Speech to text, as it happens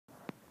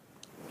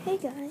Hey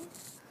guys,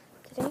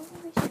 today I'm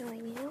going to be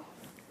showing you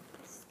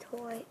this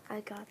toy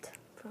I got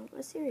from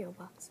a cereal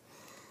box.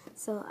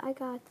 So I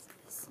got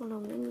this little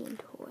minion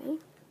toy,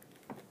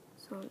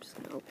 so I'm just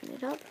going to open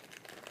it up.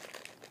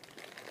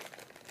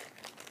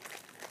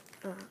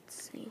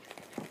 Let's see,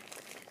 get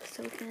this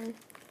open.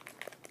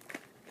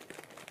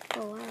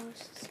 Oh wow,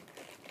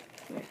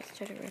 let's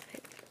try to rip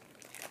it.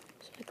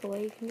 There's like a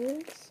way you can do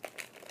this.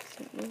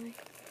 Something like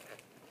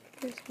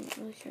this. I'm not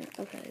really sure.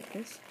 Okay, like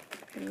this.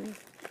 And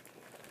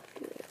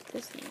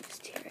this thing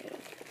just tear it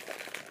up.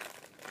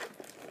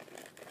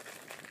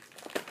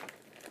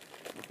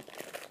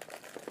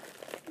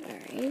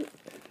 Alright,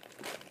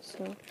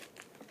 so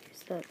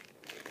here's the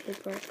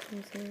paper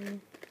comes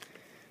in,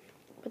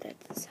 put that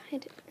to the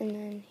side, and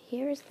then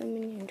here's the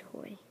minion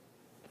toy.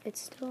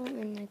 It's still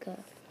in like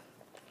a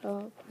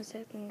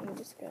plastic thing. I'm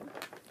just grab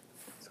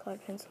this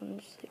colored pencil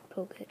and just like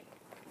poke it.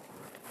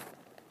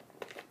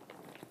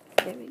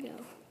 There we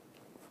go.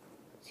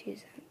 Let's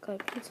use that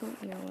colored pencil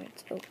now where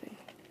it's open.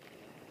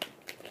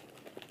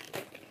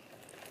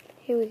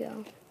 Here we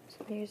go.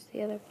 So here's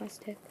the other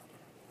plastic.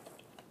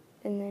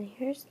 And then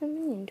here's the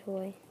minion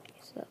toy.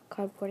 Here's the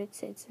cardboard it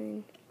sits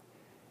in.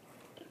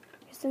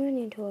 Here's the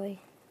minion toy.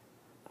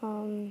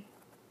 I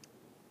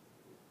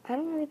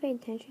don't really pay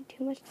attention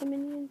too much to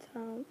minions.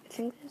 I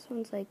think this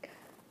one's like,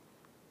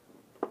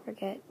 I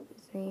forget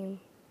his name.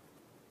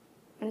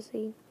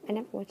 Honestly, I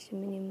never watched a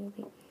Minion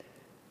movie.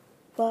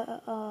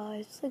 But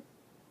it's like,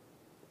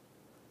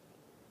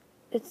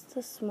 it's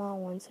the small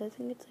one, so I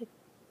think it's like,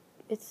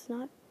 it's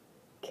not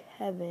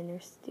Kevin or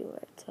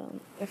Stuart.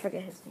 I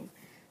forget his name.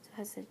 So it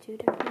has the two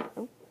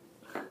different,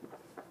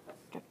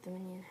 dropped the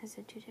minion. It has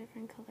the two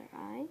different color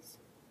eyes.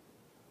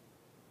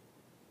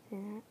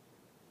 And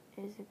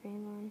that is a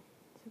green one.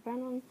 It's a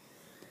brown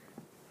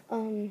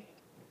one.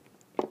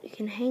 You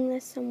can hang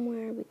this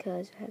somewhere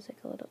because it has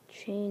like a little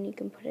chain you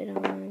can put it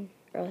on,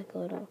 or like a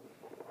little,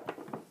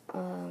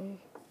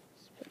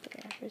 let's put the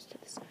wrappers to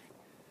the side.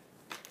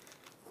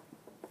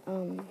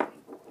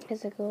 It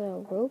has like a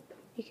little rope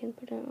you can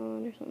put it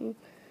on or something.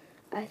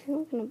 I think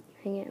I'm gonna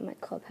hang it in my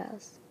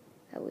clubhouse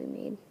that we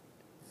made.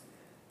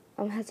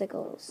 It has like a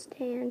little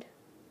stand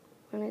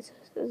on it, so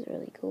this is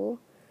really cool.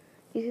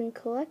 You can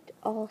collect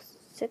all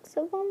 6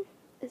 of them.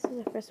 This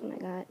is the first one I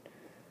got,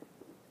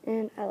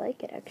 and I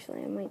like it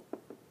actually. I might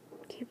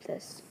keep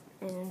this,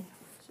 and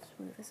just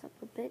move this up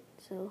a bit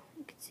so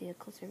you can see a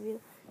closer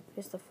view.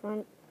 Here's the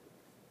front.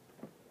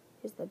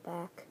 Here's the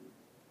back.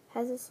 It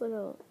has this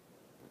little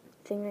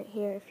thing right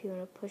here if you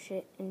want to push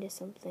it into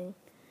something.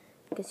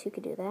 I guess you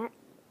could do that.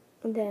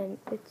 And then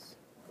it's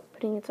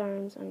putting its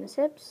arms on its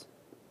hips.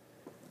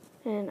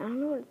 And I don't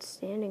know what it's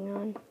standing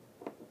on.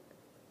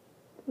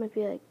 It might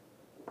be like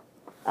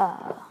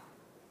a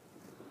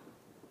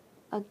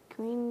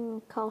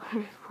green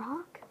colored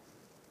rock.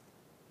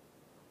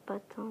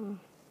 But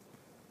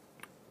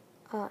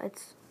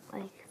it's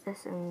like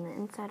this, and the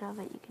inside of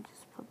it you can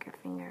just poke your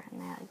finger in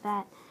there like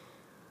that.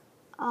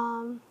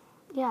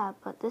 Yeah,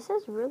 but this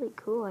is really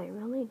cool. I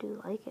really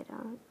do like it,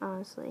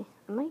 honestly.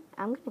 I'm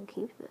gonna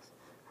keep this.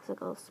 It's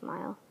like a little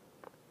smile.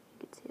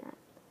 You can see that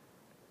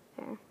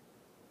there.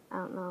 I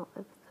don't know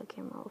if the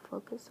camera will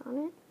focus on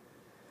it,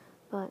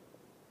 but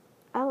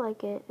I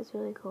like it. It's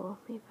really cool.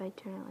 Maybe if I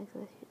turn it like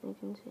this, you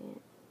can see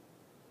it.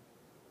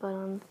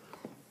 But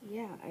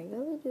yeah, I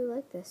really do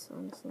like this,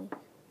 honestly.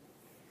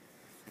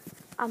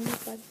 I'm gonna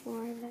buy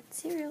more of that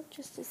cereal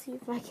just to see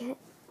if I get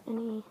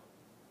any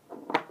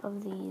more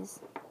of these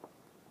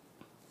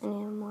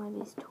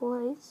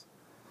toys.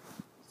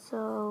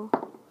 So,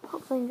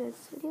 hopefully you enjoyed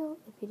this video.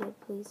 If you did,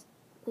 please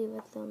leave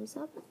a thumbs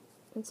up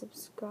and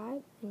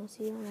subscribe, and I'll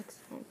see you next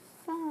time.